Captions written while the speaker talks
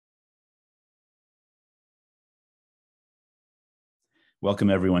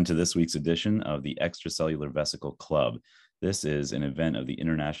Welcome everyone to this week's edition of the Extracellular Vesicle Club. This is an event of the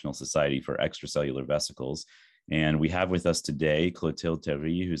International Society for Extracellular Vesicles. And we have with us today Clotilde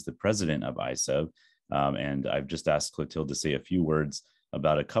Thery, who's the president of ISEV. And I've just asked Clotilde to say a few words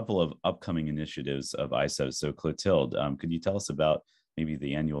about a couple of upcoming initiatives of ISEV. So Clotilde, could you tell us about maybe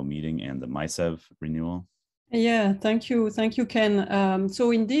the annual meeting and the MISEV renewal? Yeah, thank you, Ken.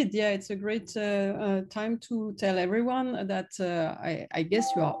 So indeed, yeah, it's a great time to tell everyone that I guess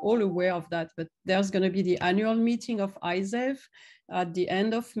you are all aware of that, but there's going to be the annual meeting of ISEV at the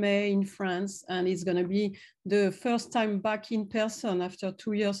end of May in France, and it's going to be the first time back in person after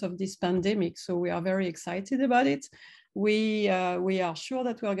 2 years of this pandemic. So we are very excited about it. We are sure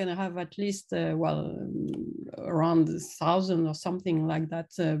that we're going to have at least, around 1,000 or something like that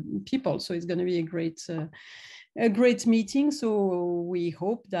people. So it's going to be a great meeting. So we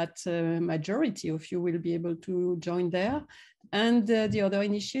hope that majority of you will be able to join there. And the other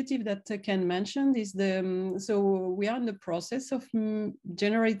initiative that Ken mentioned is so we are in the process of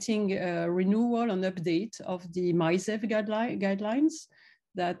generating a renewal and update of the MISEV guidelines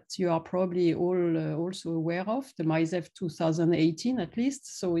that you are probably all also aware of, the MISEV 2018 at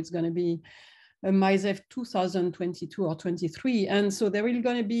least. So it's going to be a MISEV 2022 or 23. And so there will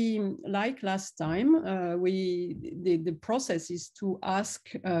going to be, like last time, the process is to ask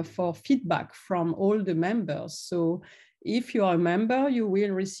for feedback from all the members. So if you are a member, you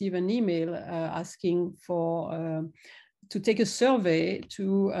will receive an email asking for to take a survey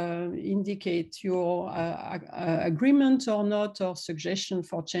to indicate your agreement or not, or suggestion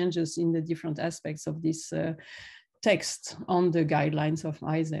for changes in the different aspects of this text on the guidelines of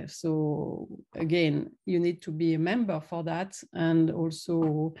ISEV. So again, you need to be a member for that, and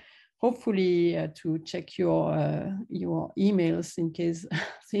also hopefully to check your emails in case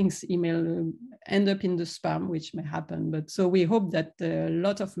things end up in the spam, which may happen. But so we hope that a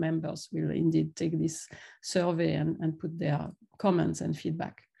lot of members will indeed take this survey and put their comments and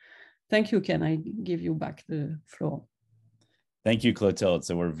feedback. Thank you, Ken. I give you back the floor. Thank you, Clotilde.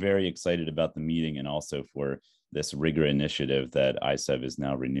 So we're very excited about the meeting and also for this rigor initiative that ISEV is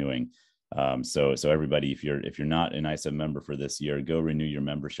now renewing. So everybody, if you're not an ISEV member for this year, go renew your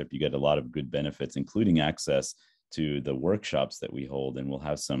membership. You get a lot of good benefits, including access to the workshops that we hold, and we'll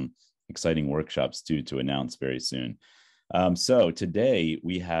have some exciting workshops too to announce very soon. So today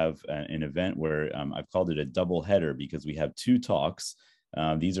we have an event where I've called it a double header because we have two talks.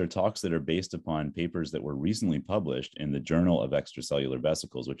 These are talks that are based upon papers that were recently published in the Journal of Extracellular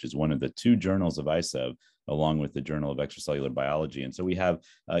Vesicles, which is one of the two journals of ISEV, along with the Journal of Extracellular Biology. And so we have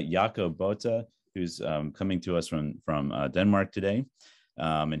Jaco Botha, who's coming to us from Denmark today,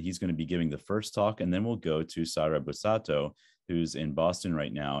 and he's going to be giving the first talk. And then we'll go to Sara Busatto, who's in Boston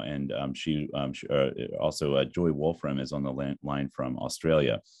right now, and also Joy Wolfram is on the line from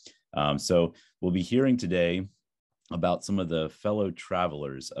Australia. So we'll be hearing today about some of the fellow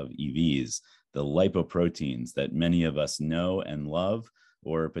travelers of EVs, the lipoproteins that many of us know and love,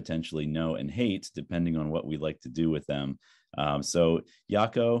 or potentially know and hate, depending on what we like to do with them. So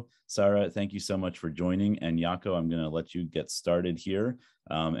Jaco, Sara, thank you so much for joining. And Jaco, I'm going to let you get started here.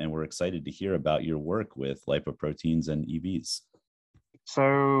 And we're excited to hear about your work with lipoproteins and EVs.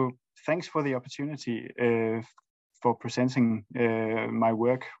 So thanks for the opportunity for presenting my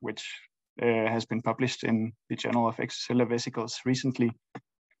work, which has been published in the Journal of Extracellular Vesicles recently,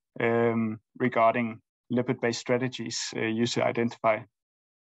 regarding lipid-based strategies used to identify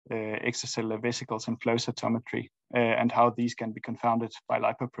extracellular vesicles in flow cytometry, and how these can be confounded by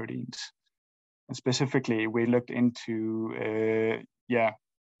lipoproteins. And specifically, we looked into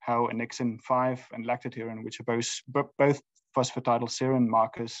how annexin-5 and lactoferrin, which are both phosphatidylserine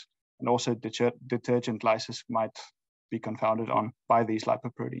markers and also detergent lysis, might be confounded by these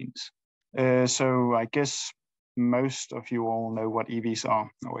lipoproteins. So I guess most of you all know what EVs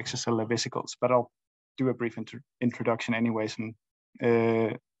are, or extracellular vesicles, but I'll do a brief introduction anyways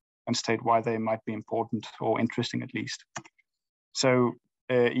and state why they might be important or interesting at least. So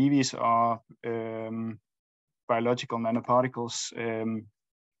EVs are biological nanoparticles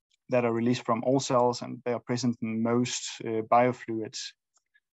that are released from all cells, and they are present in most biofluids.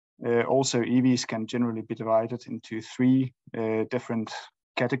 Also, EVs can generally be divided into three different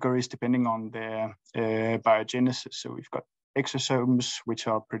categories depending on their biogenesis. So we've got exosomes, which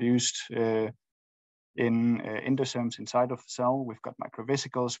are produced in endosomes inside of the cell. We've got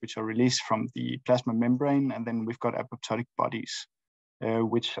microvesicles, which are released from the plasma membrane, and then we've got apoptotic bodies,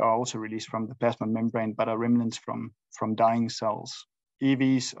 which are also released from the plasma membrane, but are remnants from dying cells.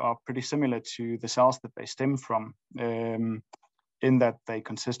 EVs are pretty similar to the cells that they stem from, in that they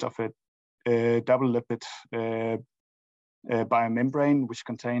consist of a double lipid biomembrane, which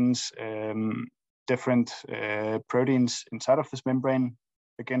contains different proteins inside of this membrane,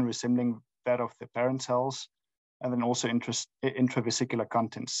 again resembling that of the parent cells, and then also intravesicular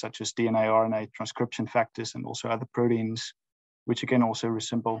contents such as DNA, RNA, transcription factors, and also other proteins, which again also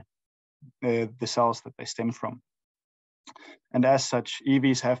resemble the cells that they stem from. And as such,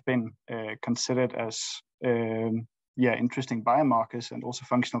 EVs have been considered as interesting biomarkers and also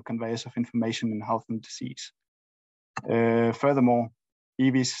functional conveyors of information in health and disease. Furthermore,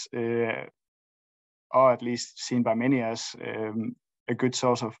 EVs are at least seen by many as a good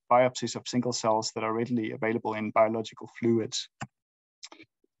source of biopsies of single cells that are readily available in biological fluids.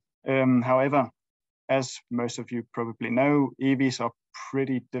 However, as most of you probably know, EVs are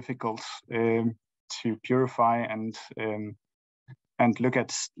pretty difficult to purify and look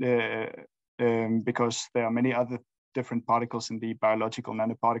at because there are many other different particles in the biological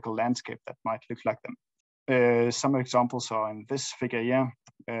nanoparticle landscape that might look like them. Some examples are in this figure here.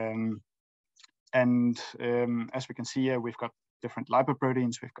 As we can see here, we've got different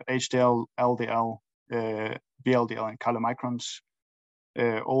lipoproteins. We've got HDL, LDL, VLDL, and chylomicrons,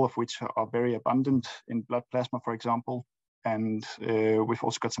 all of which are very abundant in blood plasma, for example. And we've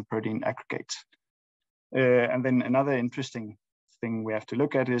also got some protein aggregates. And then another interesting thing we have to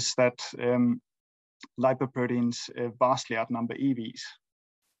look at is that lipoproteins vastly outnumber EVs.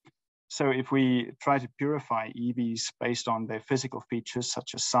 So if we try to purify EVs based on their physical features,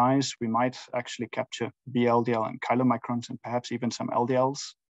 such as size, we might actually capture VLDL and chylomicrons and perhaps even some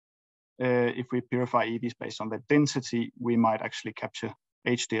LDLs. If we purify EVs based on their density, we might actually capture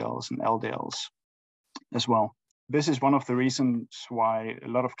HDLs and LDLs as well. This is one of the reasons why a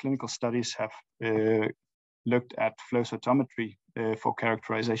lot of clinical studies have looked at flow cytometry for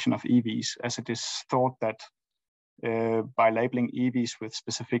characterization of EVs, as it is thought that by labeling EVs with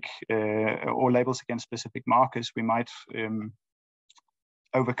specific or labels against specific markers, we might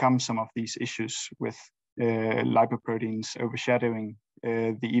overcome some of these issues with lipoproteins overshadowing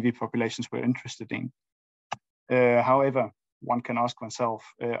the EV populations we're interested in. However, one can ask oneself,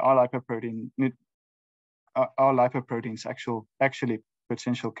 are lipoproteins actually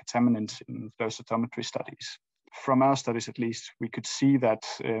potential contaminants in flow cytometry studies? From our studies, at least, we could see that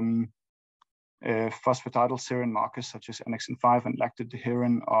phosphatidylserine markers such as annexin-5 and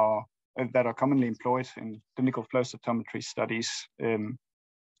lactidherin that are commonly employed in clinical flow cytometry studies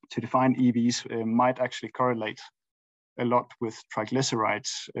to define EVs might actually correlate a lot with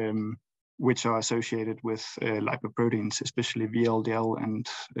triglycerides, which are associated with lipoproteins, especially VLDL and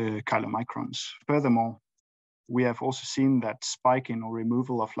chylomicrons. Furthermore, we have also seen that spiking or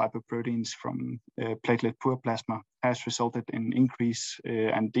removal of lipoproteins from platelet-poor plasma has resulted in increased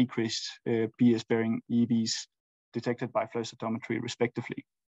and decreased PS-bearing EVs detected by flow cytometry, respectively.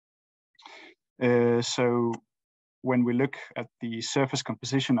 So when we look at the surface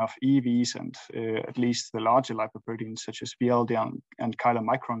composition of EVs and at least the larger lipoproteins, such as VLDL and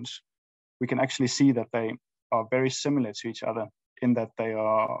chylomicrons, we can actually see that they are very similar to each other in that they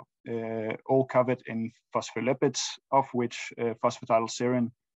are all covered in phospholipids, of which phosphatidylserine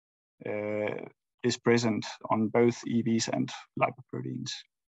is present on both EVs and lipoproteins.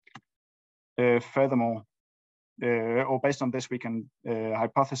 Furthermore, or based on this, we can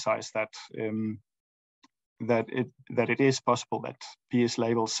hypothesize that that it is possible that PS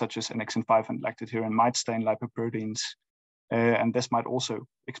labels such as annexin-5 and lactidherin might stain lipoproteins, and this might also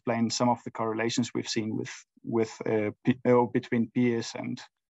explain some of the correlations we've seen between PS and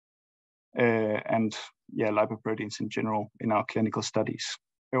lipoproteins in general in our clinical studies.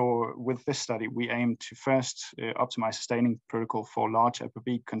 Or with this study, we aim to first optimize a staining protocol for large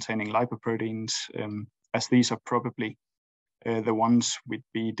ApoB containing lipoproteins, as these are probably the ones we'd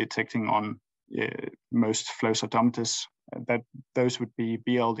be detecting on most flow cytometers. That those would be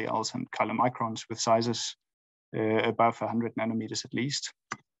VLDLs and chylomicrons with sizes above 100 nanometers at least.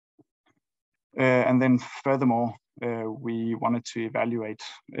 And then furthermore, we wanted to evaluate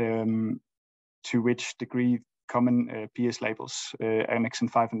to which degree common PS labels,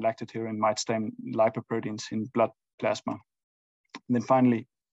 annexin-5 and lactidherin, might stain lipoproteins in blood plasma. And then finally,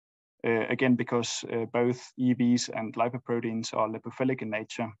 again, because both EVs and lipoproteins are lipophilic in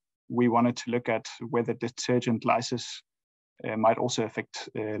nature, we wanted to look at whether detergent lysis might also affect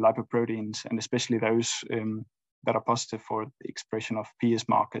lipoproteins, and especially those that are positive for the expression of PS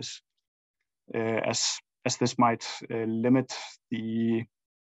markers, as this might limit the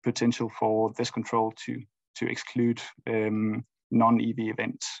potential for this control to exclude non-EV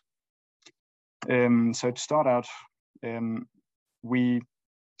events. So to start out, we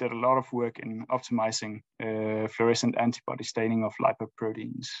did a lot of work in optimizing fluorescent antibody staining of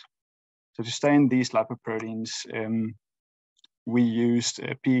lipoproteins. So to stain these lipoproteins, we used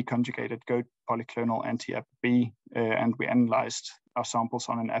PE conjugated goat polyclonal anti-ApoB, and we analyzed our samples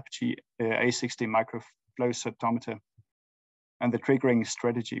on an Apogee A60 microflow cytometer. And the triggering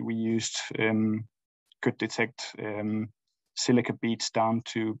strategy we used could detect silica beads down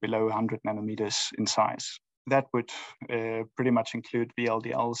to below 100 nanometers in size. That would pretty much include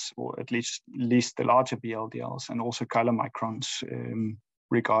VLDLs, or at least the larger VLDLs, and also chylomicrons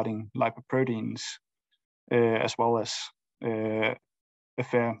regarding lipoproteins, as well as a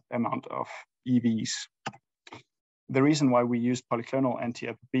fair amount of EVs. The reason why we used polyclonal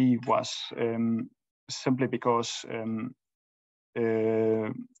anti-ApoB was simply because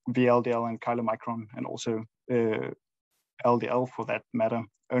VLDL and chylomicron, and also LDL for that matter,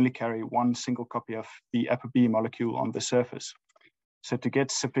 only carry one single copy of the ApoB molecule on the surface. So to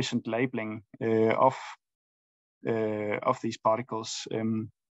get sufficient labeling of these particles,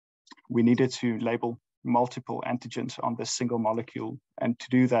 we needed to label multiple antigens on this single molecule. And to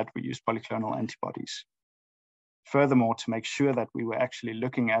do that, we used polyclonal antibodies. Furthermore, to make sure that we were actually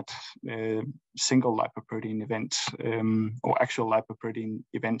looking at single lipoprotein events or actual lipoprotein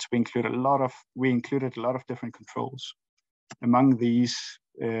events, we included a lot of different controls. Among these,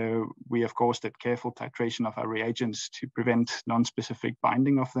 we of course did careful titration of our reagents to prevent non-specific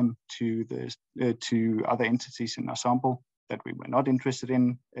binding of them to other entities in our sample that we were not interested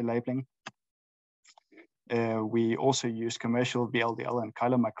in labeling. We also used commercial VLDL and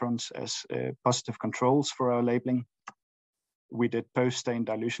chylomicrons as positive controls for our labeling. We did post-stain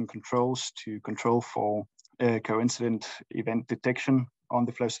dilution controls to control for coincident event detection on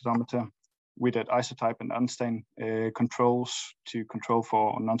the flow cytometer. We did isotype and unstain controls to control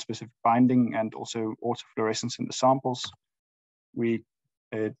for non-specific binding and also autofluorescence in the samples. We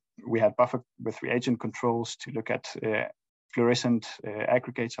had buffer with reagent controls to look at fluorescent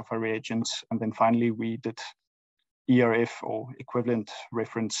aggregates of our reagents. And then finally, we did ERF, or equivalent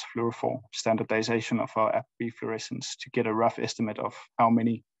reference fluorophore, standardization of our ApoB fluorescence to get a rough estimate of how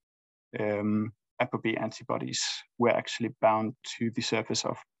many ApoB antibodies were actually bound to the surface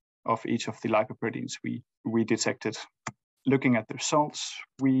of each of the lipoproteins we detected. Looking at the results,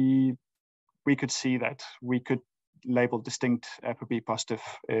 we could see that we could label distinct ApoB positive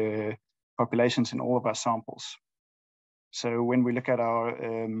populations in all of our samples. So when we look at our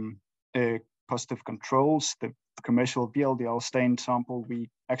positive controls, the commercial VLDL stained sample, we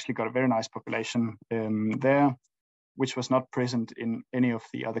actually got a very nice population there, which was not present in any of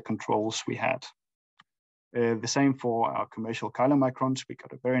the other controls we had. The same for our commercial chylomicrons, we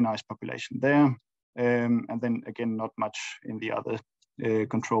got a very nice population there. And then again, not much in the other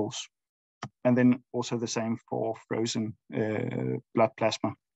controls. And then also the same for frozen blood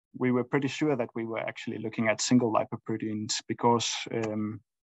plasma. We were pretty sure that we were actually looking at single lipoproteins because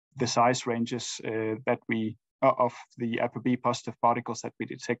the size ranges of the ApoB positive particles that we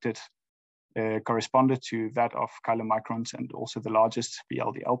detected corresponded to that of chylomicrons and also the largest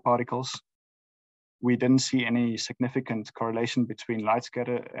VLDL particles. We didn't see any significant correlation between light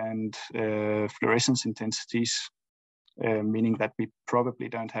scatter and fluorescence intensities, meaning that we probably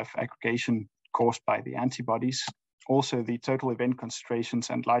don't have aggregation caused by the antibodies. Also, the total event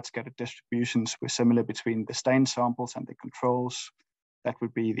concentrations and light scatter distributions were similar between the stained samples and the controls. That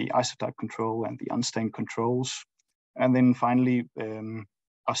would be the isotype control and the unstained controls. And then finally,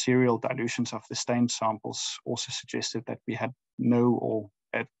 our serial dilutions of the stained samples also suggested that we had no, or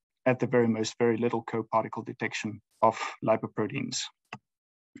at the very most, very little co-particle detection of lipoproteins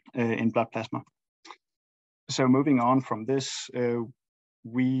in blood plasma. So moving on from this,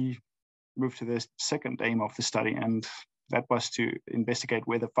 we moved to the second aim of the study, and that was to investigate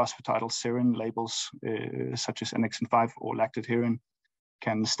whether phosphatidylserine labels such as annexin-5 or lactate-herin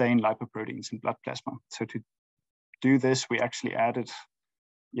can stain lipoproteins in blood plasma. So to do this, we actually added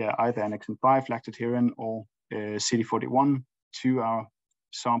either annexin-5, lactate-herin, or CD41 to our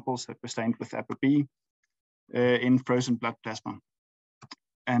samples that were stained with ApoB in frozen blood plasma.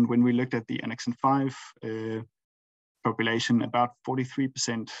 And when we looked at the annexin-5 population, about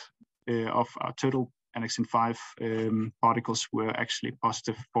 43% of our total annexin-5 particles were actually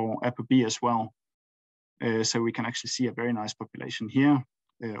positive for ApoB as well. So we can actually see a very nice population here,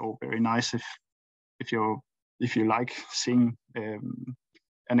 or very nice if you like seeing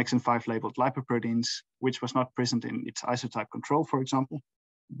annexin-5 labeled lipoproteins, which was not present in its isotype control, for example.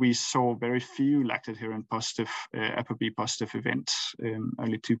 We saw very few lactate-herin positive, ApoB positive events,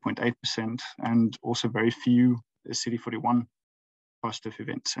 only 2.8%, and also very few CD41 positive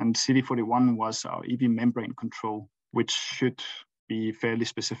events. And CD41 was our EV membrane control, which should be fairly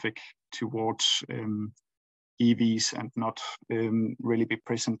specific towards EVs and not really be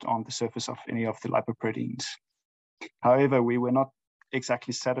present on the surface of any of the lipoproteins. However, we were not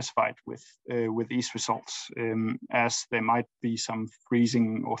exactly satisfied with these results, as there might be some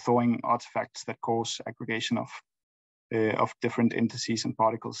freezing or thawing artifacts that cause aggregation of different indices and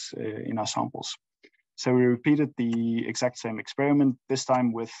particles in our samples. So we repeated the exact same experiment, this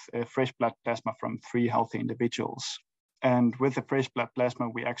time with fresh blood plasma from 3 healthy individuals. And with the fresh blood plasma,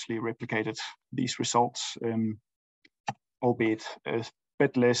 we actually replicated these results, albeit a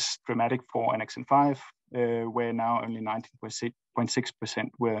bit less dramatic for NXN5, where now only 19.6%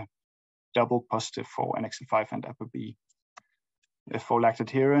 were double positive for NXN5 and ApoB. For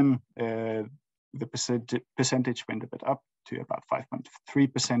lactate the percentage went a bit up to about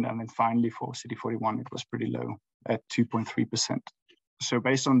 5.3%, and then finally for CD41 it was pretty low at 2.3%. So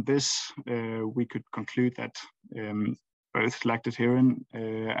based on this, we could conclude that both lactate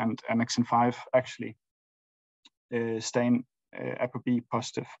and NXN5 actually stain ApoB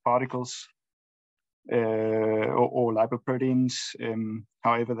positive particles or lipoproteins.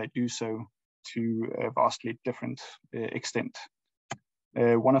 However, they do so to a vastly different extent.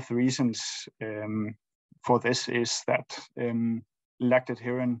 One of the reasons for this is that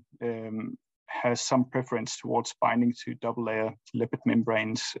lactate has some preference towards binding to double-layer lipid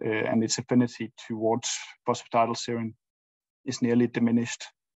membranes, and its affinity towards phosphatidylserine is nearly diminished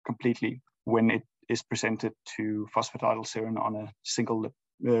completely when it is presented to phosphatidylserine on a single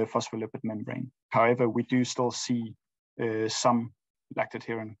phospholipid membrane. However, we do still see some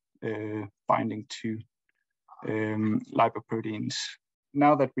lactate binding to lipoproteins.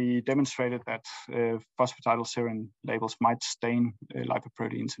 Now that we demonstrated that phosphatidylserine labels might stain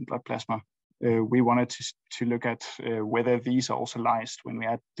lipoproteins in blood plasma, we wanted to look at whether these are also lysed when we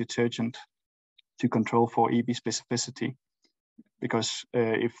add detergent to control for EV specificity. Because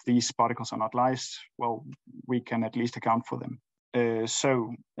if these particles are not lysed, well, we can at least account for them.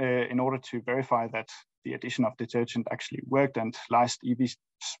 So in order to verify that the addition of detergent actually worked and lysed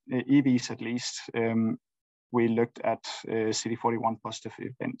EVs at least, we looked at CD41 positive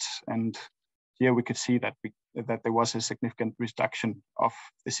events. And here we could see that there was a significant reduction of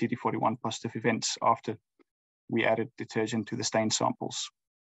the CD41 positive events after we added detergent to the stain samples.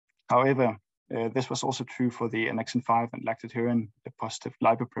 However, this was also true for the NXN5 and lactate positive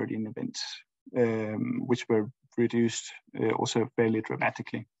lipoprotein events, which were reduced also fairly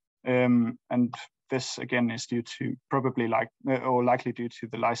dramatically. And this again is due to likely due to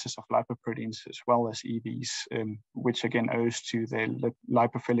the lysis of lipoproteins as well as EVs, which again owes to their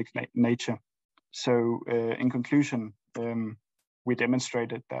lipophilic nature. So in conclusion, we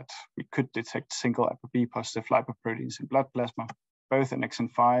demonstrated that we could detect single ApoB positive lipoproteins in blood plasma. Both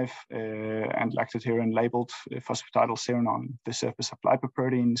NXN5 and lactate labeled phosphatidylserine on the surface of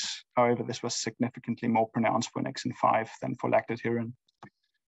lipoproteins. However, this was significantly more pronounced for NXN5 than for lactate.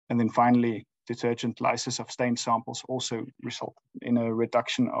 And then finally, detergent lysis of stained samples also result in a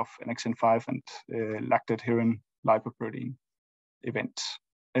reduction of NXN5 and lactate lipoprotein events.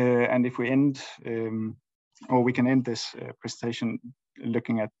 And if we end, or we can end this presentation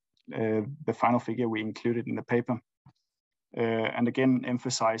looking at the final figure we included in the paper. And again,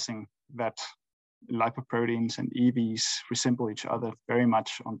 emphasizing that lipoproteins and EVs resemble each other very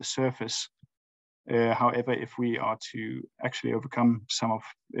much on the surface. However, if we are to actually overcome some of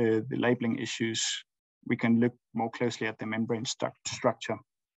the labeling issues, we can look more closely at the membrane structure.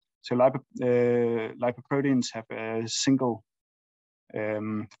 So lipoproteins have a single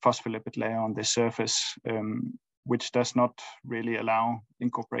phospholipid layer on the surface, which does not really allow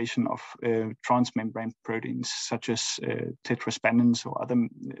incorporation of transmembrane proteins such as tetraspanins or other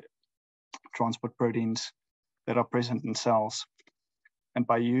transport proteins that are present in cells. And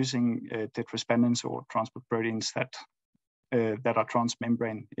by using tetraspanins or transport proteins that are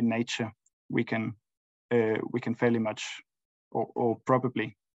transmembrane in nature, we can fairly much or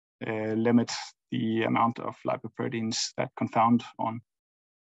probably limit the amount of lipoproteins that confound on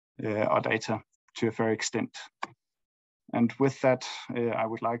our data to a fair extent. And with that, I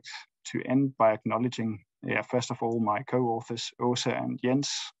would like to end by acknowledging, first of all, my co-authors, Åsa and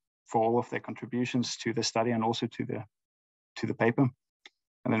Jens, for all of their contributions to the study and also to the paper.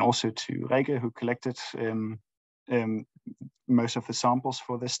 And then also to Rikke, who collected most of the samples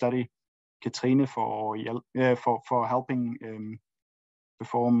for this study, Katrine for helping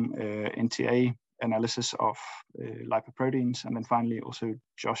perform NTA analysis of lipoproteins, and then finally also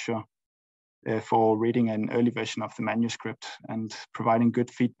Joshua for reading an early version of the manuscript and providing good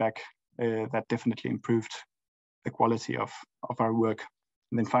feedback that definitely improved the quality of our work.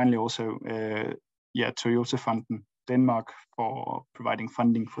 And then finally also, Toyota Fonden Denmark for providing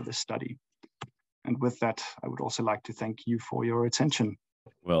funding for this study. And with that, I would also like to thank you for your attention.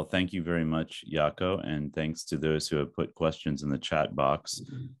 Well, thank you very much, Jaco, and thanks to those who have put questions in the chat box.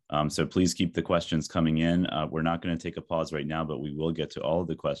 So please keep the questions coming in. We're not going to take a pause right now, but we will get to all of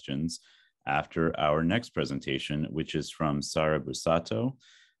the questions after our next presentation, which is from Sara Busatto.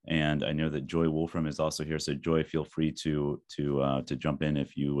 And I know that Joy Wolfram is also here. So Joy, feel free to jump in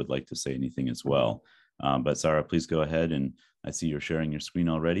if you would like to say anything as well. But Sara, please go ahead. And I see you're sharing your screen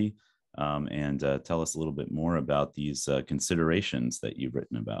already. And tell us a little bit more about these considerations that you've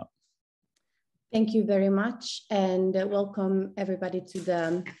written about. Thank you very much, and welcome everybody to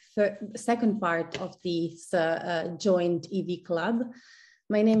the second part of this joint EV club.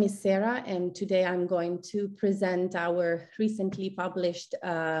 My name is Sarah, and today I'm going to present our recently published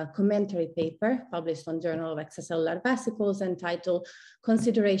commentary paper published on Journal of Extracellular Vesicles entitled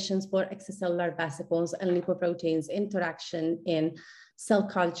Considerations for Extracellular Vesicles and Lipoproteins Interaction in Cell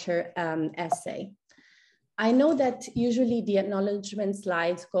Culture Assay. I know that usually the acknowledgement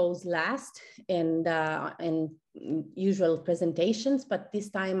slides goes last in usual presentations, but this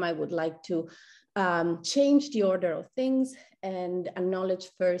time I would like to change the order of things and acknowledge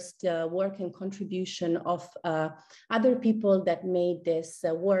first the work and contribution of other people that made this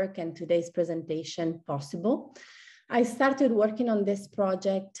work and today's presentation possible. I started working on this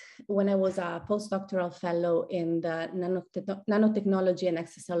project when I was a postdoctoral fellow in the nanotechnology and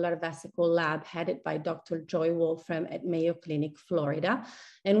extracellular vesicle lab headed by Dr. Joy Wolfram at Mayo Clinic, Florida.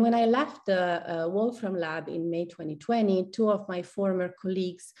 And when I left the Wolfram lab in May 2020, two of my former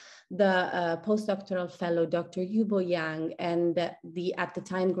colleagues, the postdoctoral fellow, Dr. Yubo Yang, and the at the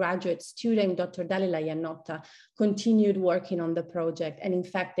time graduate student, Dr. Dalila Yannota, continued working on the project. And in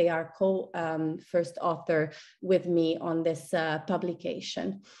fact, they are co-first author with me on this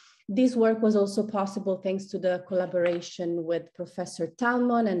publication. This work was also possible thanks to the collaboration with Professor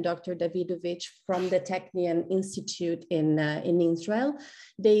Talmon and Dr. Davidovich from the Technion Institute in Israel.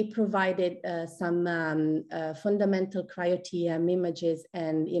 They provided some fundamental cryo-TEM images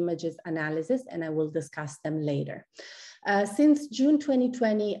and images analysis, and I will discuss them later. Since June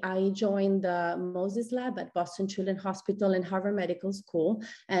 2020, I joined the Moses Lab at Boston Children's Hospital and Harvard Medical School,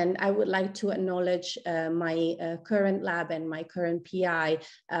 and I would like to acknowledge my current lab and my current PI,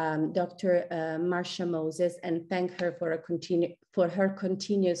 Dr. Marcia Moses, and thank her for her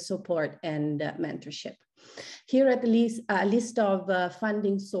continuous support and mentorship. Here at least a list of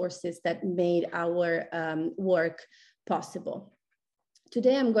funding sources that made our work possible.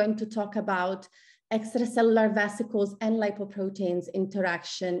 Today, I'm going to talk about extracellular vesicles and lipoproteins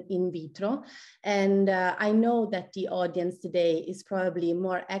interaction in vitro. And I know that the audience today is probably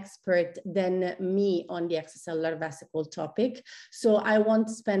more expert than me on the extracellular vesicle topic. So I won't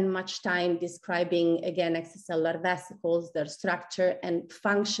spend much time describing, again, extracellular vesicles, their structure and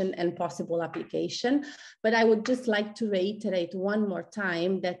function and possible application. But I would just like to reiterate one more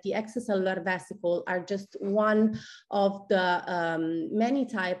time that the extracellular vesicles are just one of the many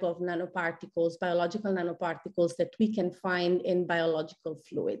types of nanoparticles, biological nanoparticles that we can find in biological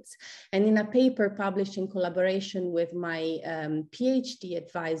fluids. And in a paper published in collaboration with my PhD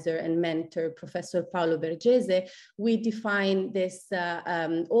advisor and mentor, Professor Paolo Vergese, we define this,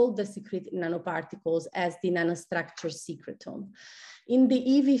 all the secreted nanoparticles as the nanostructure secretome. In the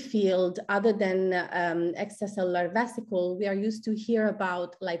EV field, other than extracellular vesicle, we are used to hear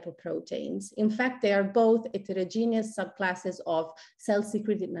about lipoproteins. In fact, they are both heterogeneous subclasses of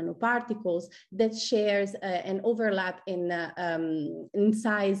cell-secreted nanoparticles that shares an overlap in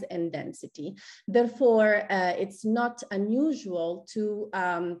size and density. Therefore, it's not unusual to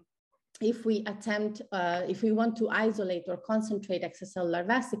if we want to isolate or concentrate extracellular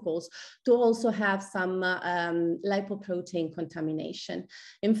vesicles, to also have some lipoprotein contamination.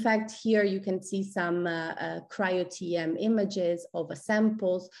 In fact, here you can see some cryo-TEM images of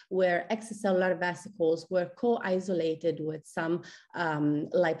samples where extracellular vesicles were co-isolated with some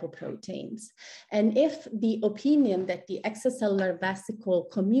lipoproteins. And if the opinion that the extracellular vesicle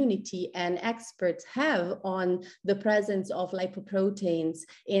community and experts have on the presence of lipoproteins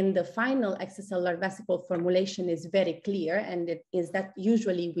in the final extracellular vesicle formulation is very clear, and it is that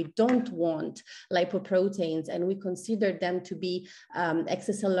usually we don't want lipoproteins and we consider them to be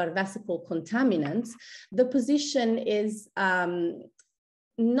extracellular vesicle contaminants, the position is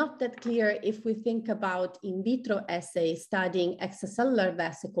not that clear if we think about in vitro assays studying extracellular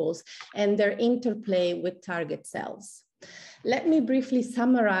vesicles and their interplay with target cells. Let me briefly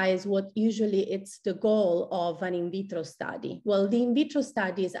summarize what usually it's the goal of an in vitro study. Well, the in vitro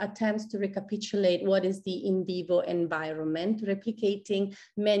studies attempts to recapitulate what is the in vivo environment, replicating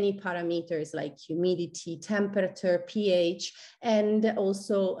many parameters like humidity, temperature, pH, and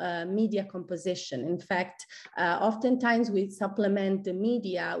also media composition. In fact, oftentimes we supplement the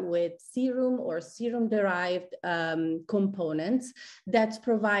media with serum or serum-derived components that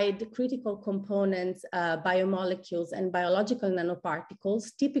provide critical components, biomolecules, and biological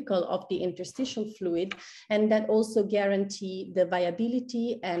nanoparticles typical of the interstitial fluid, and that also guarantee the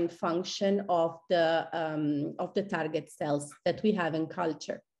viability and function of the target cells that we have in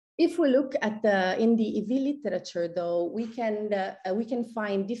culture. If we look at in the EV literature, though, we can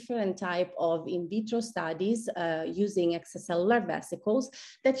find different type of in vitro studies using extracellular vesicles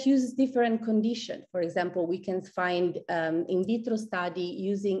that use different conditions. For example, we can find in vitro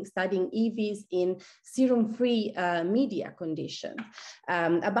study studying EVs in serum-free media condition.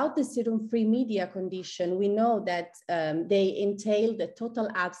 About the serum-free media condition, we know that they entail the total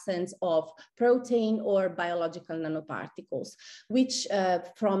absence of protein or biological nanoparticles, which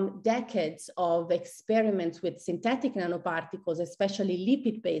from decades of experiments with synthetic nanoparticles, especially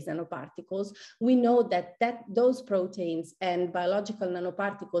lipid-based nanoparticles, we know that those proteins and biological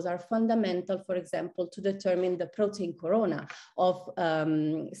nanoparticles are fundamental, for example, to determine the protein corona of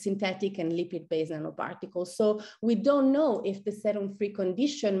synthetic and lipid-based nanoparticles. So we don't know if the serum-free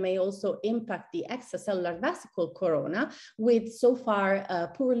condition may also impact the extracellular vesicle corona, with so far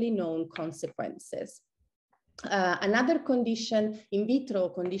poorly known consequences. Another condition, in vitro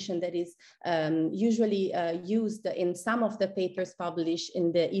condition, that is usually used in some of the papers published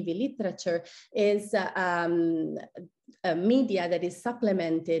in the EV literature is a media that is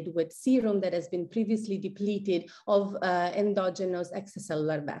supplemented with serum that has been previously depleted of endogenous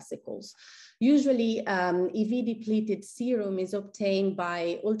extracellular vesicles. Usually, EV depleted serum is obtained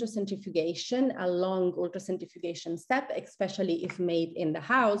by ultracentrifugation, a long ultracentrifugation step, especially if made in the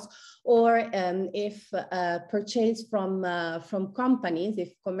house, or if purchased from companies,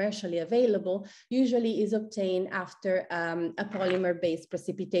 if commercially available, usually is obtained after a polymer-based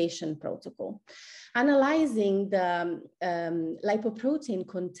precipitation protocol. Analyzing the lipoprotein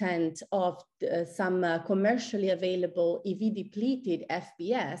content of some commercially available EV depleted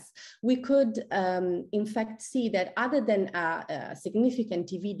FBS, we could in fact see that other than a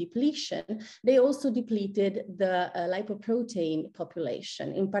significant EV depletion, they also depleted the lipoprotein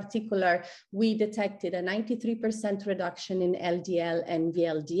population. In particular, we detected a 93% reduction in LDL and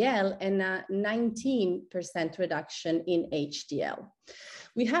VLDL and a 19% reduction in HDL.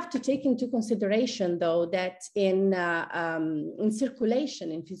 We have to take into consideration, though, that in circulation,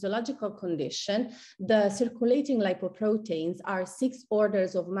 in physiological condition, the circulating lipoproteins are 6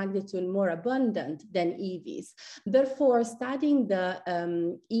 orders of magnitude more abundant than EVs. Therefore, studying the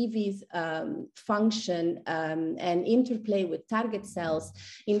EVs function and interplay with target cells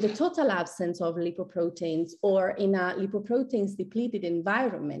in the total absence of lipoproteins or in a lipoproteins depleted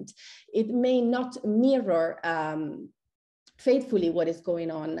environment, it may not mirror faithfully what is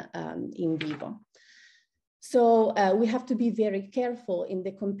going on in vivo. So we have to be very careful in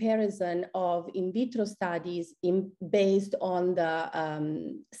the comparison of in vitro studies based on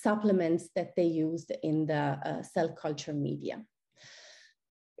the supplements that they used in the cell culture media.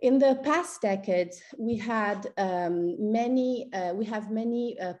 In the past decades, we have many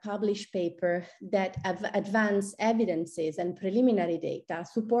published papers that have advanced evidences and preliminary data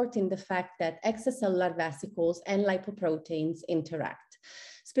supporting the fact that extracellular vesicles and lipoproteins interact.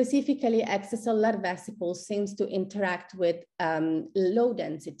 Specifically, extracellular vesicles seems to interact with low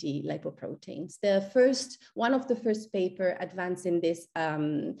density lipoproteins. One of the first paper advancing this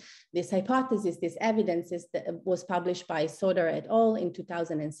hypothesis, this evidence was published by Soder et al. In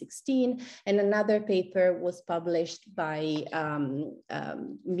 2016, and another paper was published by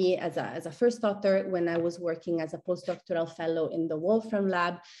me as a first author when I was working as a postdoctoral fellow in the Wolfram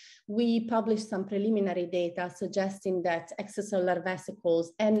lab. We published some preliminary data suggesting that extracellular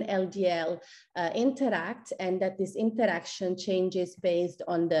vesicles and LDL interact, and that this interaction changes based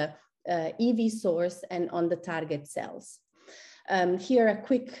on the EV source and on the target cells. Here a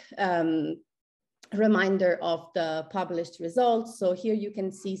quick reminder of the published results. So here you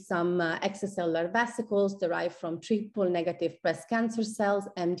can see some extracellular vesicles derived from triple negative breast cancer cells,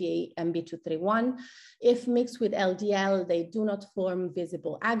 MDA MB231. If mixed with LDL, they do not form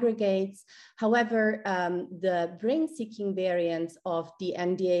visible aggregates. However, the brain-seeking variants of the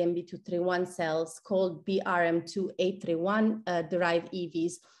MDA MB231 cells called BRM2831 derived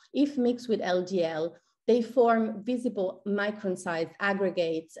EVs, if mixed with LDL, they form visible micron-sized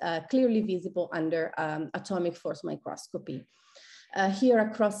aggregates, clearly visible under atomic force microscopy. Here a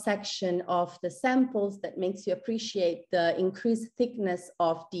cross-section of the samples that makes you appreciate the increased thickness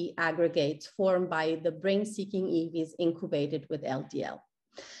of the aggregates formed by the brain-seeking EVs incubated with LDL.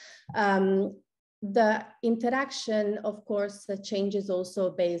 The interaction, of course, changes also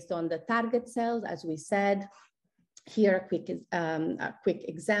based on the target cells, as we said. Here, a quick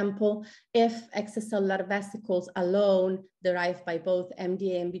example. If extracellular vesicles alone, derived by both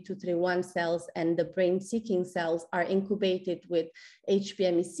MDA and B231 cells and the brain-seeking cells, are incubated with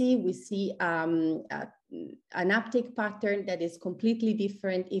HPMEC, we see an uptake pattern that is completely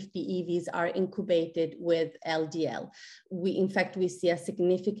different if the EVs are incubated with LDL. In fact, we see a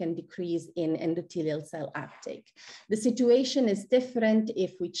significant decrease in endothelial cell uptake. The situation is different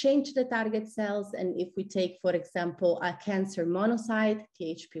if we change the target cells and if we take, for example, a cancer monocyte,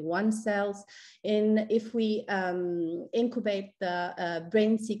 THP1 cells, and if we incubate the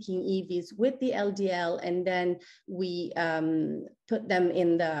brain-seeking EVs with the LDL and then we put them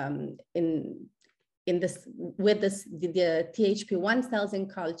with the THP1 cells in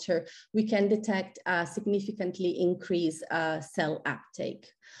culture, we can detect a significantly increased cell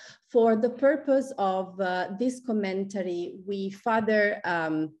uptake. For the purpose of this commentary, we further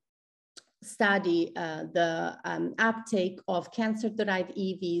study the uptake of cancer-derived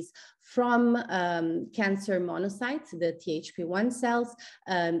EVs from cancer monocytes, the THP1 cells,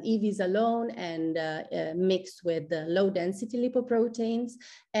 EVs alone and mixed with the low-density lipoproteins.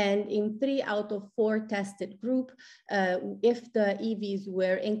 And in 3 out of 4 tested group, if the EVs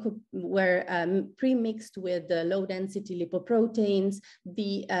were pre-mixed with the low-density lipoproteins,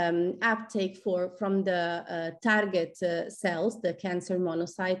 the uptake from the target cells, the cancer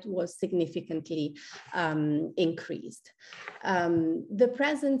monocyte, was significantly increased. The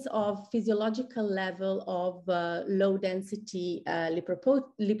presence of physiological level of low-density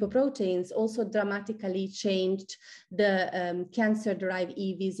lipoproteins also dramatically changed the cancer-derived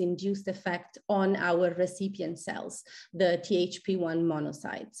EVs induced effect on our recipient cells, the THP1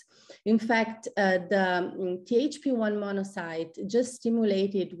 monocytes. In fact, the THP1 monocyte just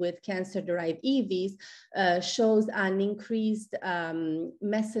stimulated with cancer-derived EVs shows an increased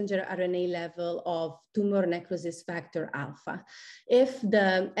messenger RNA level of tumor necrosis factor alpha. If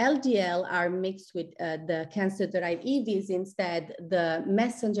the LDL are mixed with the cancer-derived EVs, instead, the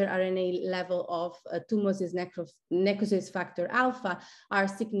messenger RNA level of tumor necrosis factor alpha are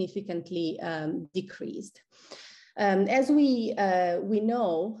significantly decreased. As we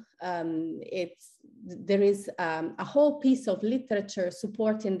know, there is a whole piece of literature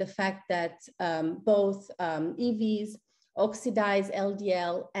supporting the fact that both EVs, oxidized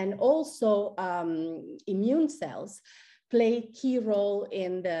LDL, and also immune cells play a key role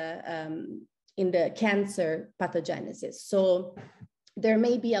in the cancer pathogenesis. So there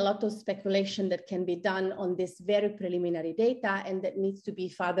may be a lot of speculation that can be done on this very preliminary data, and that needs to be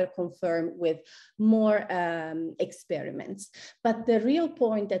further confirmed with more experiments. But the real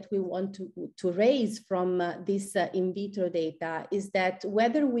point that we want to raise from this in vitro data is that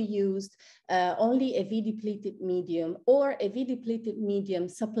whether we used only a V-depleted medium or a V-depleted medium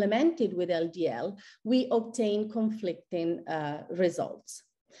supplemented with LDL, we obtain conflicting results.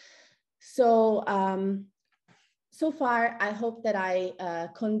 So far, I hope that I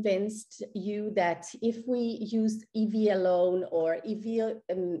convinced you that if we use EV alone or EV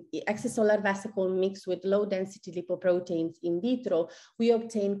extracellular vesicle mixed with low-density lipoproteins in vitro, we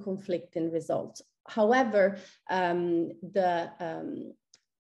obtain conflicting results. However,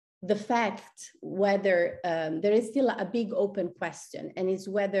 the fact whether there is still a big open question, and is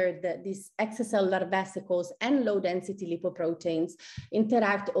whether these extracellular vesicles and low-density lipoproteins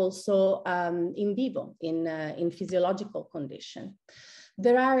interact also in vivo in physiological condition.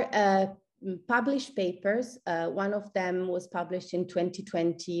 There are published papers. One of them was published in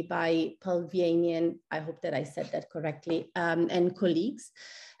 2020 by Palvianian, I hope that I said that correctly, and colleagues,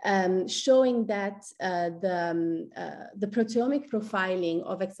 showing that the proteomic profiling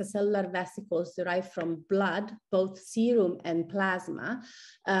of extracellular vesicles derived from blood, both serum and plasma,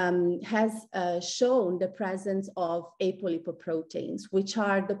 has shown the presence of apolipoproteins, which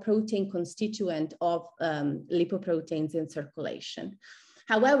are the protein constituent of lipoproteins in circulation.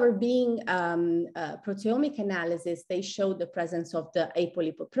 However, being proteomic analysis, they show the presence of the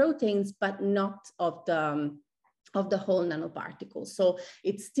apolipoproteins, but not of the whole nanoparticles. So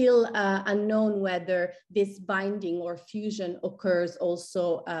it's still unknown whether this binding or fusion occurs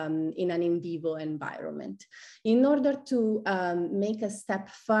also in an in vivo environment. In order to make a step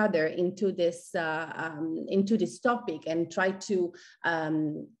further into this topic and try to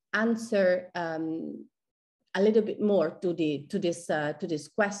answer a little bit more to these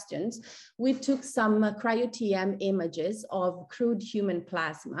questions, we took some cryo-TM images of crude human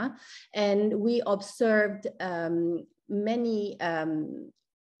plasma, and we observed many.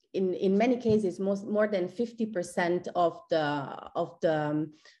 In many cases, more than 50% of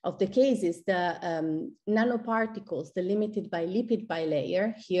the cases, the nanoparticles, the limited by lipid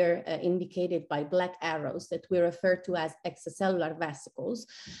bilayer, here indicated by black arrows that we refer to as extracellular vesicles,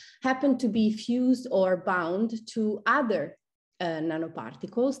 happen to be fused or bound to other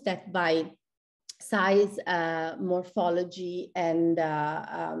nanoparticles that by size, morphology, and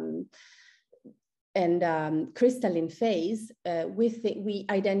crystalline phase, we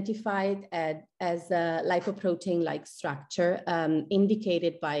identified as a lipoprotein-like structure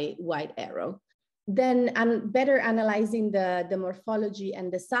indicated by white arrow. Then better analyzing the morphology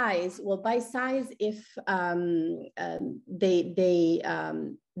and the size, well, by size, if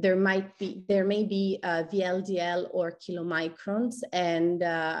there may be VLDL or kilomicrons, and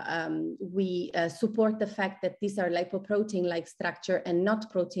we support the fact that these are lipoprotein-like structure and not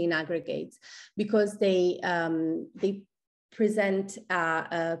protein aggregates, because they present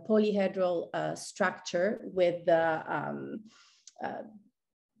a polyhedral structure with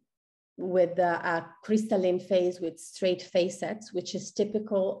a crystalline phase with straight facets, which is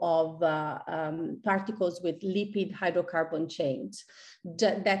typical of particles with lipid hydrocarbon chains,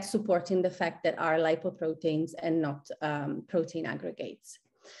 that supporting the fact that are lipoproteins and not protein aggregates.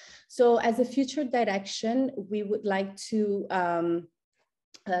 So as a future direction, we would like to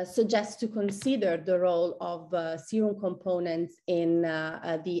suggest to consider the role of serum components in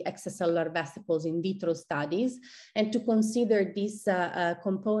the extracellular vesicles in vitro studies, and to consider these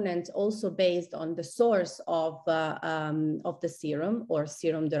components also based on the source of the serum or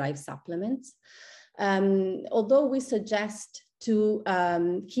serum-derived supplements. Although we suggest to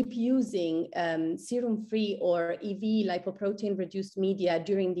keep using serum-free or EV lipoprotein-reduced media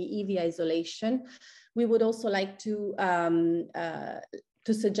during the EV isolation, we would also like to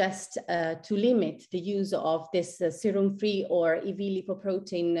suggest to limit the use of this serum-free or EV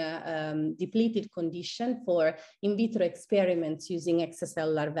lipoprotein depleted condition for in vitro experiments using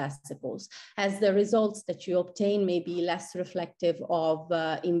extracellular vesicles, as the results that you obtain may be less reflective of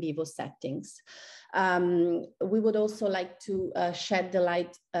in vivo settings. We would also like to shed the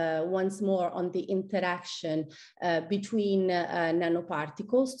light once more on the interaction between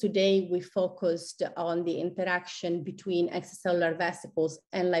nanoparticles. Today, we focused on the interaction between extracellular vesicles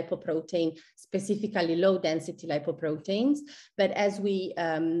and lipoprotein, specifically low-density lipoproteins. But as we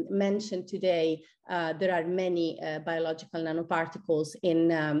mentioned today, there are many biological nanoparticles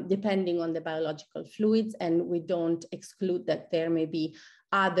depending on the biological fluids, and we don't exclude that there may be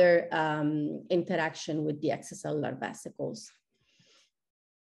other interaction with the extracellular vesicles.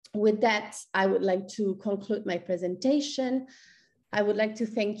 With that, I would like to conclude my presentation. I would like to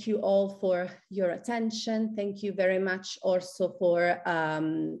thank you all for your attention. Thank you very much also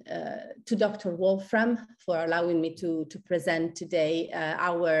to Dr. Wolfram for allowing me to present today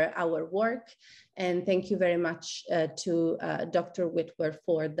our work. And thank you very much to Dr. Witwer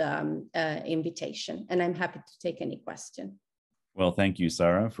for the invitation. And I'm happy to take any question. Well, thank you,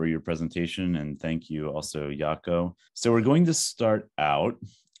 Sara, for your presentation, and thank you also, Jaco. So we're going to start out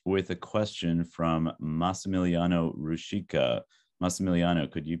with a question from Massimiliano Ruscica.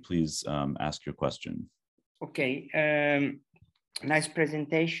 Massimiliano, could you please ask your question? Okay, nice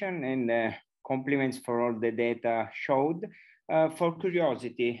presentation, and compliments for all the data showed. For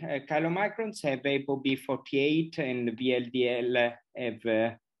curiosity, chylomicrons have ApoB48 and VLDL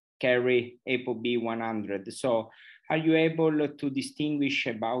have carry ApoB100. So are you able to distinguish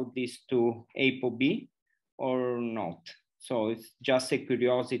about these two ApoB or not? So it's just a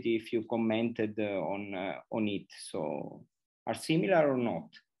curiosity if you commented on it. So are similar or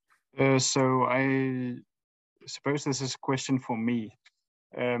not? So I suppose this is a question for me.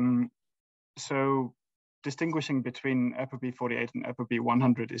 So distinguishing between ApoB48 and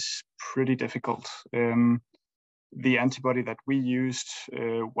ApoB100 is pretty difficult. The antibody that we used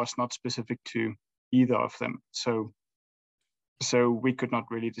was not specific to either of them. So we could not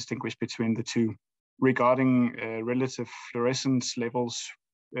really distinguish between the two. Regarding relative fluorescence levels,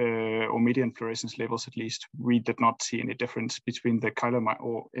 or median fluorescence levels at least, we did not see any difference between the chylomicron,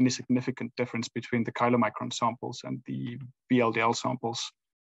 or any significant difference between the chylomicron samples and the VLDL samples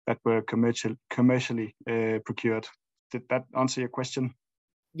that were commercially procured. Did that answer your question?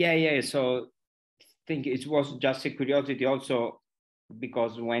 Yeah. So I think it was just a curiosity also,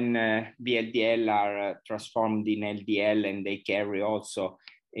 because when VLDL are transformed in LDL and they carry also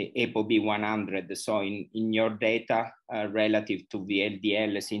ApoB 100. So in your data relative to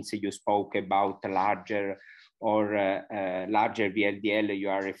VLDL, since you spoke about larger or larger VLDL, you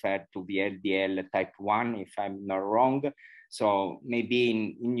are referred to VLDL type 1, if I'm not wrong. So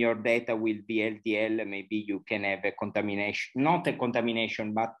maybe in your data with VLDL, maybe you can have a contamination, not a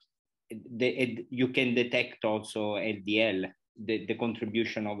contamination, but you can detect also LDL, the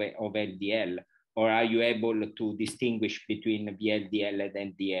contribution of LDL, or are you able to distinguish between VLDL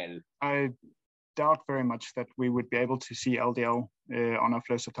and LDL? I doubt very much that we would be able to see LDL on our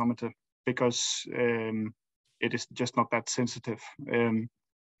flow cytometer, because it is just not that sensitive.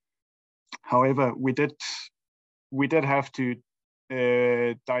 However, we did have to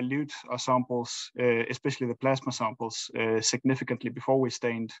dilute our samples, especially the plasma samples, significantly before we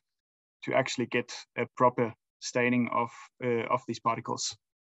stained, to actually get a proper staining of these particles.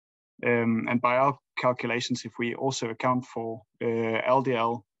 And by our calculations, if we also account for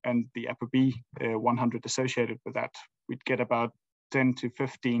LDL and the ApoB 100 associated with that, we'd get about 10 to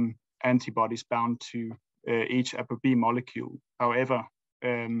 15 antibodies bound to each ApoB molecule. However,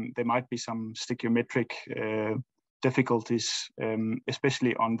 there might be some stoichiometric difficulties,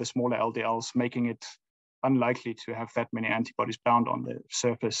 especially on the smaller LDLs, making it unlikely to have that many antibodies bound on the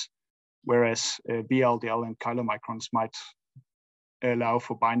surface, whereas VLDL and chylomicrons might allow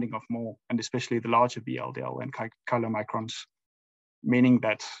for binding of more, and especially the larger VLDL and chylomicrons, meaning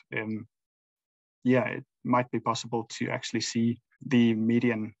that, it might be possible to actually see the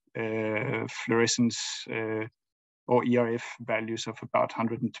median fluorescence or ERF values of about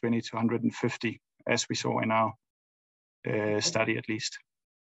 120 to 150, as we saw in our study at least.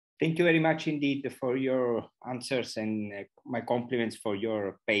 Thank you very much indeed for your answers, and my compliments for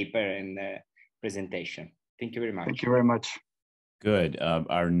your paper and presentation. Thank you very much. Thank you very much. Good.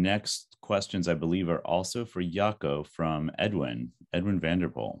 Our next questions, I believe, are also for Jaco from Edwin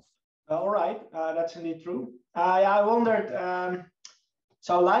Vanderpool. All right, that's indeed true. I wondered,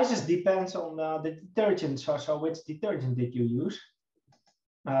 so lysis depends on the detergent. So which detergent did you use?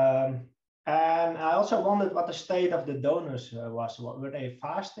 And I also wondered what the state of the donors was. Were they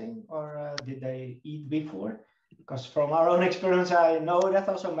fasting, or did they eat before? Because from our own experience, I know that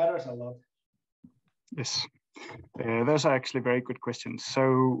also matters a lot. Yes, those are actually very good questions.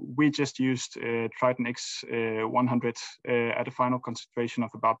 So we just used Triton X 100 at a final concentration of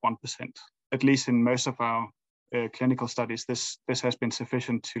about 1%. At least in most of our clinical studies, this has been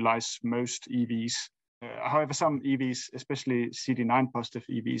sufficient to lyse most EVs. However, some EVs, especially CD9 positive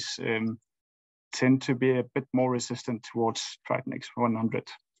EVs, tend to be a bit more resistant towards Triton X 100.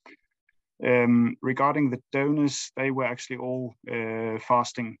 Regarding the donors, they were actually all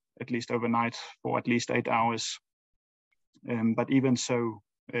fasting at least overnight for at least 8 hours. But even so,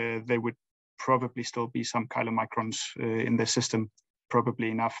 there would probably still be some chylomicrons in their system,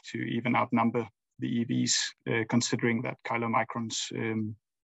 probably enough to even outnumber the EVs, considering that chylomicrons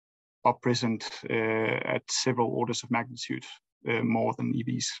are present at several orders of magnitude more than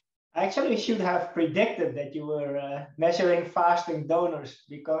EVs. I actually should have predicted that you were measuring fasting donors,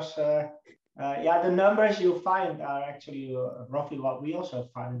 because the numbers you find are actually roughly what we also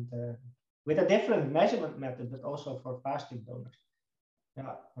find with a different measurement method, but also for fasting donors.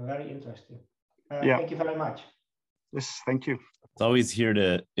 Yeah, very interesting. Thank you very much. Yes, thank you.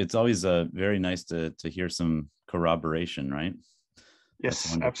 It's always very nice to hear some corroboration, right?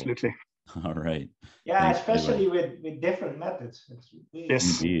 Yes, absolutely. All right. Yeah, thanks, especially with different methods. It's really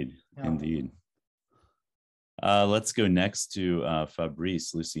Indeed, indeid. Let's go next to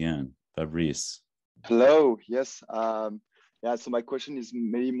Fabrice Lucien. Fabrice. Hello. Yes. So my question is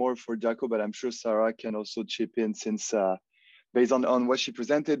maybe more for Jaco, but I'm sure Sarah can also chip in, since based on what she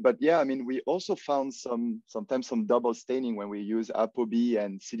presented. But yeah, I mean, we also found sometimes some double staining when we use ApoB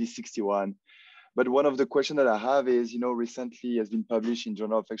and CD61. But one of the questions that I have is, recently has been published in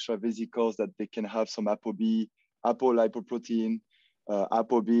Journal of Extra Vesicles that they can have some ApoB, apolipoprotein,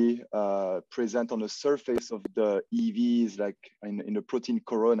 ApoB present on the surface of the EVs, like in the protein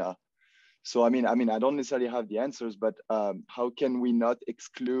corona. So I mean, I don't necessarily have the answers, but how can we not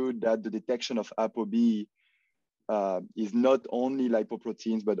exclude that the detection of ApoB is not only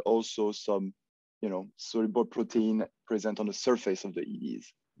lipoproteins, but also some, soluble protein present on the surface of the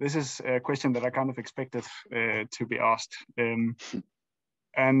EVs? This is a question that I kind of expected to be asked. And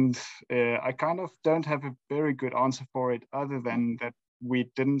I kind of don't have a very good answer for it, other than that we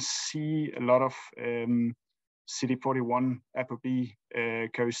didn't see a lot of CD41 ApoB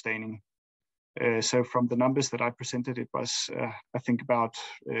co-staining. So from the numbers that I presented, it was, I think, about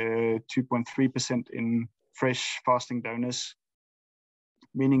 2.3% in fresh fasting donors,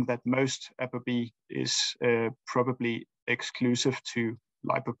 meaning that most ApoB is probably exclusive to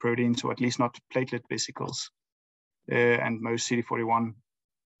lipoproteins, or at least not platelet vesicles. And most CD41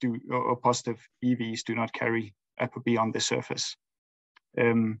 or positive EVs do not carry ApoB on the surface.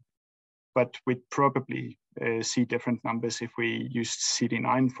 But we'd probably see different numbers if we used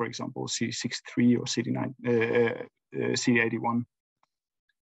CD9, for example, CD63 or CD81,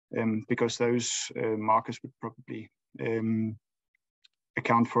 because those markers would probably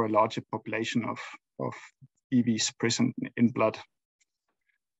account for a larger population of EVs present in blood.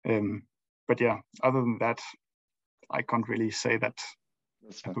 But yeah, other than that, I can't really say that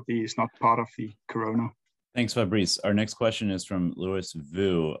ApoB is not part of the corona. Thanks, Fabrice. Our next question is from Louis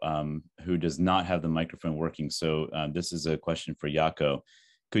Vu, who does not have the microphone working. So this is a question for Jaco.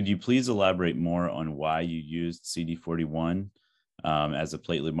 Could you please elaborate more on why you used CD41 as a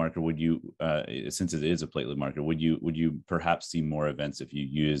platelet marker? Would you, since it is a platelet marker, would you perhaps see more events if you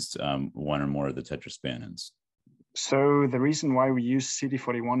used one or more of the tetraspanins? So the reason why we use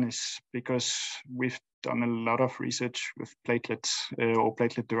CD41 is because we've done a lot of research with platelets or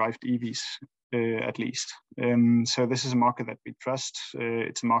platelet-derived EVs, at least. So this is a marker that we trust.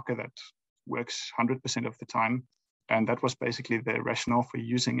 It's a marker that works 100% of the time. And that was basically the rationale for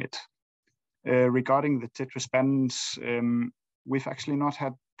using it. Regarding the tetraspanins, we've actually not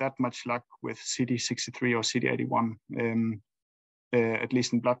had that much luck with CD63 or CD81, at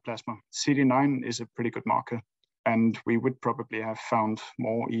least in blood plasma. CD9 is a pretty good marker, and we would probably have found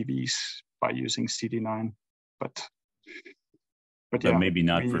more EVs by using CD9, but yeah, maybe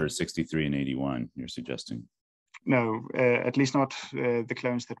not for 63 and 81, you're suggesting? No, at least not the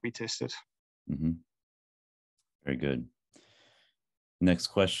clones that we tested. Mm-hmm. Very good. Next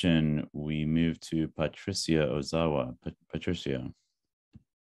question, we move to Patricia Ozawa. Patricia.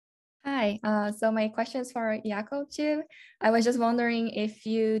 Hi, so my question is for Jaco too. I was just wondering if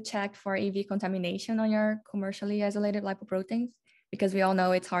you checked for EV contamination on your commercially isolated lipoproteins, because we all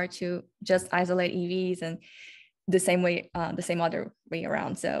know it's hard to just isolate EVs and the same other way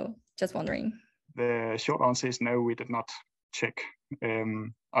around. So just wondering. The short answer is no, we did not check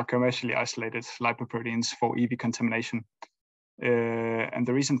our commercially isolated lipoproteins for EV contamination. And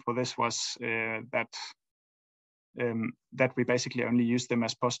the reason for this was that we basically only used them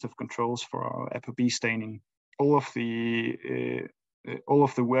as positive controls for our ApoB staining. All of the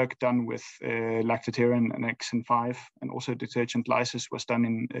work done with lactoferrin and XN5 and also detergent lysis was done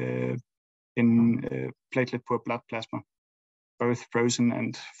in platelet poor blood plasma, both frozen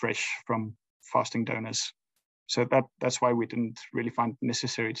and fresh from fasting donors. So that's why we didn't really find it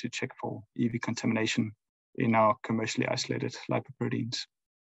necessary to check for EV contamination in our commercially isolated lipoproteins.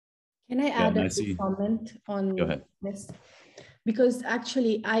 Can I add a comment on this? Because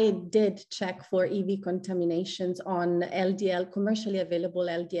actually I did check for EV contaminations on LDL, commercially available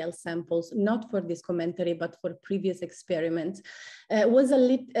LDL samples, not for this commentary, but for previous experiments.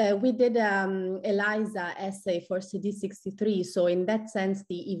 We did ELISA assay for CD63. So in that sense,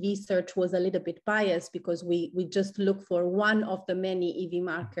 the EV search was a little bit biased because we just look for one of the many EV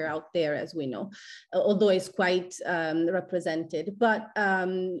marker out there, as we know, although it's quite represented. But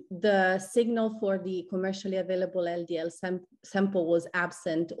the signal for the commercially available LDL sample was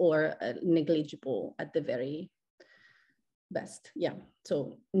absent or negligible at the very best. Yeah,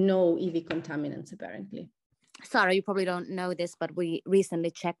 so no EV contaminants apparently. Sarah, you probably don't know this, but we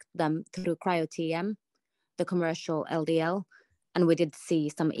recently checked them through cryo-TM, the commercial LDL, and we did see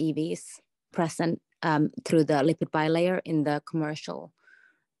some EVs present through the lipid bilayer in the commercial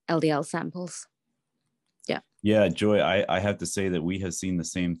LDL samples. Yeah, Joy, I have to say that we have seen the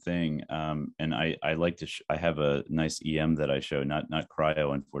same thing. And I like to, I have a nice EM that I show, not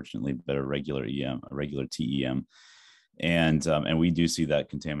cryo, unfortunately, but a regular EM, a regular TEM. And we do see that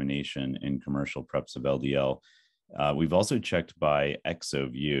contamination in commercial preps of LDL. We've also checked by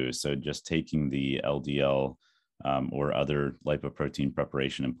ExoView. So just taking the LDL or other lipoprotein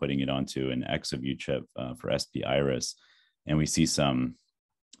preparation and putting it onto an ExoView chip for SP Iris. And we see some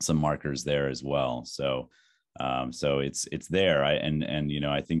markers there as well. So it's there. And you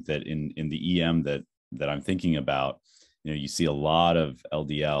know, I think that in the EM that I'm thinking about, you know, you see a lot of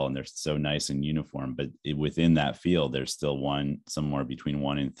LDL and they're so nice and uniform, but within that field, there's still somewhere between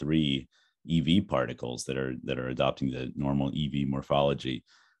 1 and 3 EV particles that are adopting the normal EV morphology.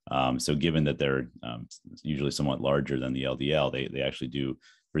 So given that they're usually somewhat larger than the LDL, they actually do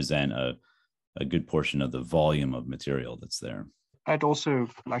present a good portion of the volume of material that's there. I'd also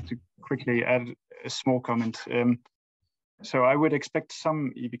like to quickly add a small comment. So I would expect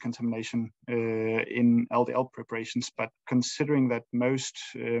some EV contamination in LDL preparations, but considering that most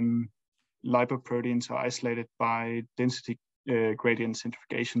lipoproteins are isolated by density gradient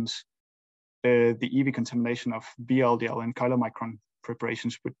centrifugations, the EV contamination of VLDL and chylomicron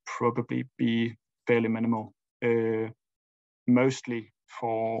preparations would probably be fairly minimal, mostly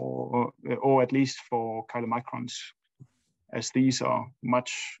for, or at least for chylomicrons, as these are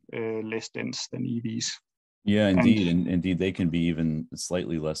much less dense than EVs. Yeah, indeed, and indeed they can be even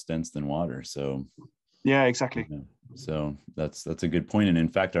slightly less dense than water. So yeah, exactly. So that's a good point. And in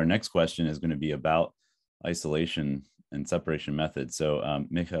fact, our next question is going to be about isolation and separation methods. So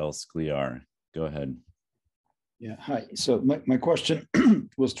Michael Skliar, go ahead. Yeah, hi. So my question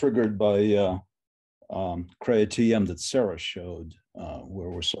was triggered by cryo-TEM that Sarah showed, where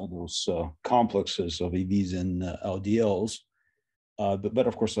we saw those complexes of EVs and LDLs. But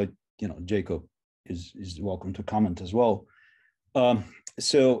of course, like, Jacob is welcome to comment as well.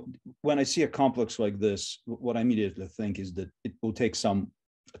 So when I see a complex like this, what I immediately think is that it will take some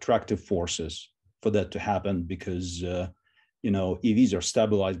attractive forces for that to happen, because EVs are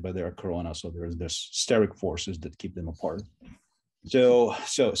stabilized by their corona, so there's steric forces that keep them apart. So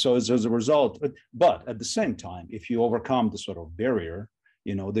as a result, but at the same time, if you overcome the sort of barrier,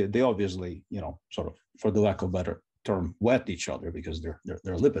 they obviously, sort of, for the lack of a better term, wet each other because they're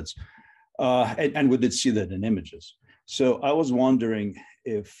lipids, and we did see that in images. So I was wondering,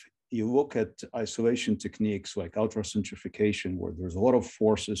 if you look at isolation techniques like ultracentrifugation, where there's a lot of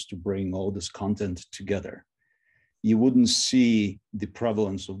forces to bring all this content together, you wouldn't see the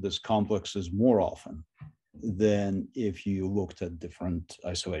prevalence of these complexes more often than if you looked at different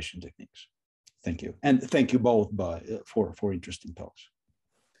isolation techniques. Thank you. And thank you both for interesting talks.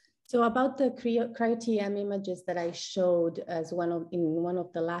 So about the cryo-TEM images that I showed as in one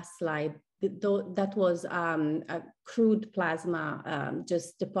of the last slides, that was a crude plasma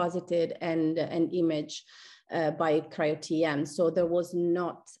just deposited and imaged by cryo-TEM. So there was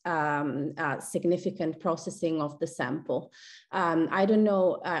not significant processing of the sample. I don't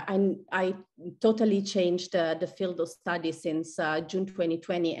know, I totally changed the field of study since June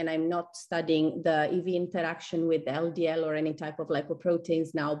 2020, and I'm not studying the EV interaction with LDL or any type of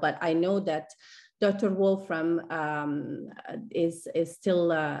lipoproteins now, but I know that Dr. Wolfram is still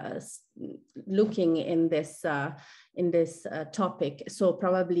looking in this topic. So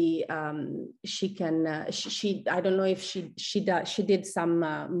probably she can. I don't know if she did some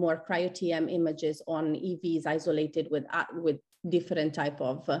more cryo-TEM images on EVs isolated with different type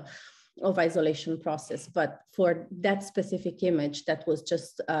of isolation process, but for that specific image, that was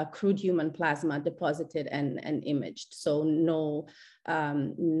just crude human plasma deposited and imaged. So no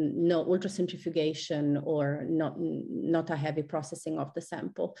ultracentrifugation or not a heavy processing of the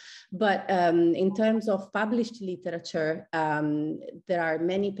sample. But in terms of published literature, there are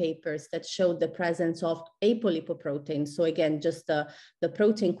many papers that show the presence of apolipoproteins. So again, just the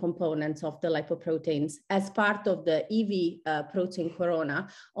protein components of the lipoproteins as part of the EV protein corona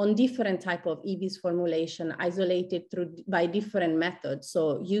on different type of EVs formulation isolated by different methods.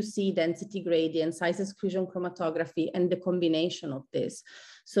 So UC density gradient, size exclusion chromatography, and the combination of this.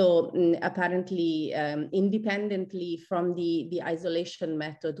 So apparently, independently from the isolation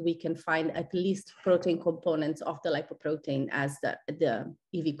method, we can find at least protein components of the lipoprotein as the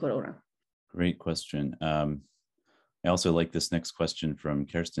EV corona. Great question. I also like this next question from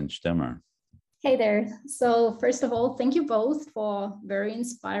Kirsten Stemmer. Hey there. So first of all, thank you both for very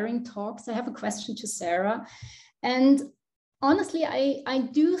inspiring talks. I have a question to Sarah. And honestly, I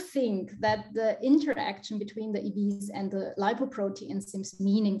do think that the interaction between the EVs and the lipoprotein seems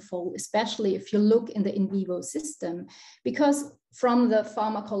meaningful, especially if you look in the in vivo system, because from the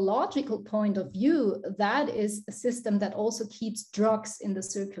pharmacological point of view, that is a system that also keeps drugs in the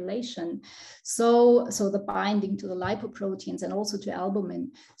circulation. So the binding to the lipoproteins and also to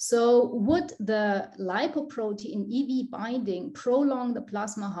albumin. So would the lipoprotein EV binding prolong the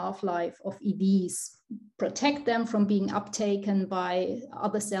plasma half-life of EVs, protect them from being uptaken by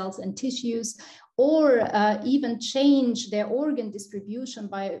other cells and tissues, or even change their organ distribution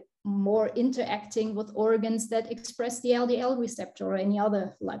by more interacting with organs that express the LDL receptor or any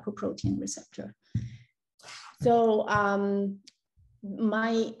other lipoprotein receptor? So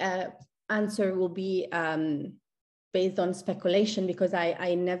my answer will be based on speculation, because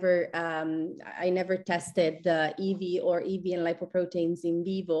I never tested the EV or EV and lipoproteins in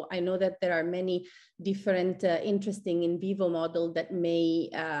vivo. I know that there are many different interesting in vivo models that may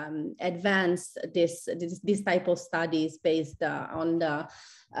advance this type of studies based on the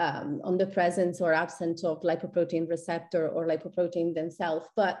on the presence or absence of lipoprotein receptor or lipoprotein themselves.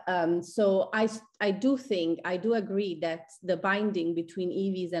 But so I do agree that the binding between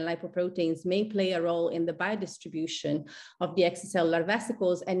EVs and lipoproteins may play a role in the biodistribution of the extracellular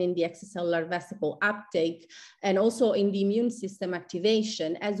vesicles and in the extracellular vesicle uptake, and also in the immune system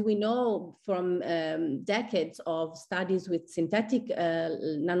activation. As we know from decades of studies with synthetic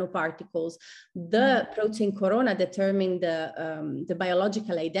nanoparticles, the protein corona determine the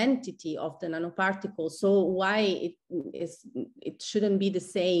biological identity of the nanoparticles. So why it shouldn't be the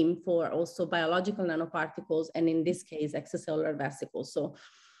same for also biological nanoparticles, and in this case, extracellular vesicles. So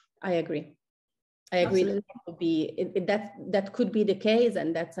I agree. I agree that would be, that could be the case,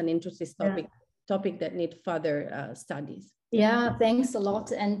 and that's an interesting topic that need further studies. Yeah, thanks a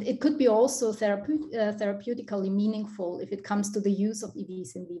lot. And it could be also therapeutically meaningful if it comes to the use of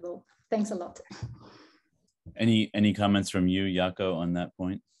EVs in vivo. Thanks a lot. Any comments from you, Jaco, on that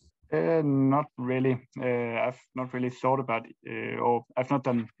point? Not really. I've not really thought about, or I've not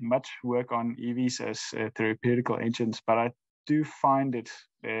done much work on EVs as therapeutical agents, but I do find it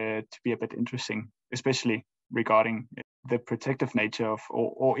to be a bit interesting, especially regarding the protective nature of,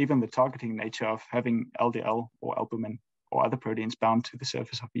 or even the targeting nature of having LDL or albumin or other proteins bound to the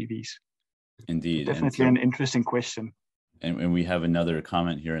surface of EVs. Indeed. Definitely an interesting question. And we have another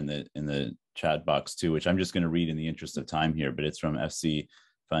comment here in the chat box too, which I'm just going to read in the interest of time here, but it's from FC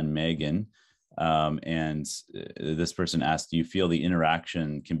Fun Megan. And this person asked, do you feel the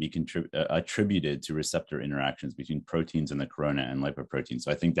interaction can be attributed to receptor interactions between proteins in the corona and lipoproteins?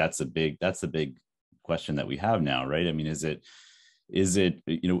 So I think that's the big question that we have now, right? I mean, is it,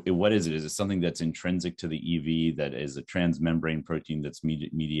 what is it? Is it something that's intrinsic to the EV, that is a transmembrane protein that's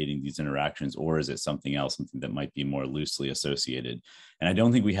mediating these interactions, or is it something else, something that might be more loosely associated? And I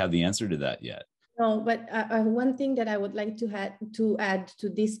don't think we have the answer to that yet. No, but one thing that I would like to add to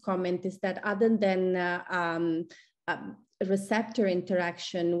this comment is that other than receptor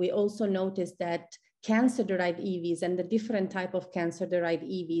interaction, we also noticed that cancer-derived EVs and the different type of cancer-derived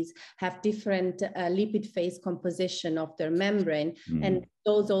EVs have different lipid phase composition of their membrane. And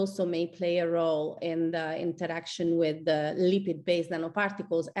those also may play a role in the interaction with the lipid-based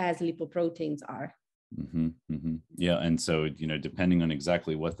nanoparticles as lipoproteins are. Yeah, and so, depending on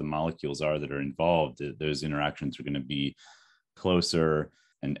exactly what the molecules are that are involved, those interactions are going to be closer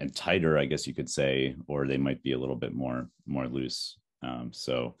and tighter, I guess you could say, or they might be a little bit more loose.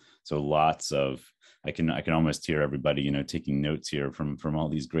 So lots of, I can almost hear everybody, taking notes here from all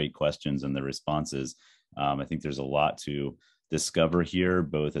these great questions and the responses. I think there's a lot to discover here,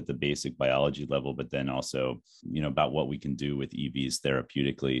 both at the basic biology level, but then also, about what we can do with EVs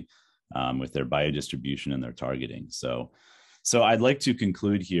therapeutically, with their biodistribution and their targeting. So I'd like to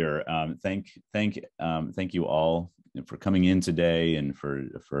conclude here. Thank you all for coming in today and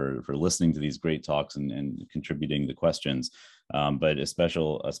for listening to these great talks and contributing the questions. But a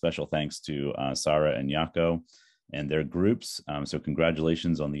special thanks to Sara and Jaco and their groups. So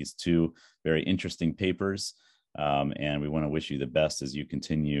congratulations on these two very interesting papers. And we want to wish you the best as you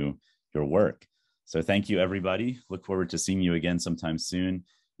continue your work. So thank you, everybody. Look forward to seeing you again sometime soon,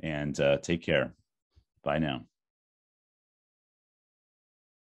 and take care. Bye now.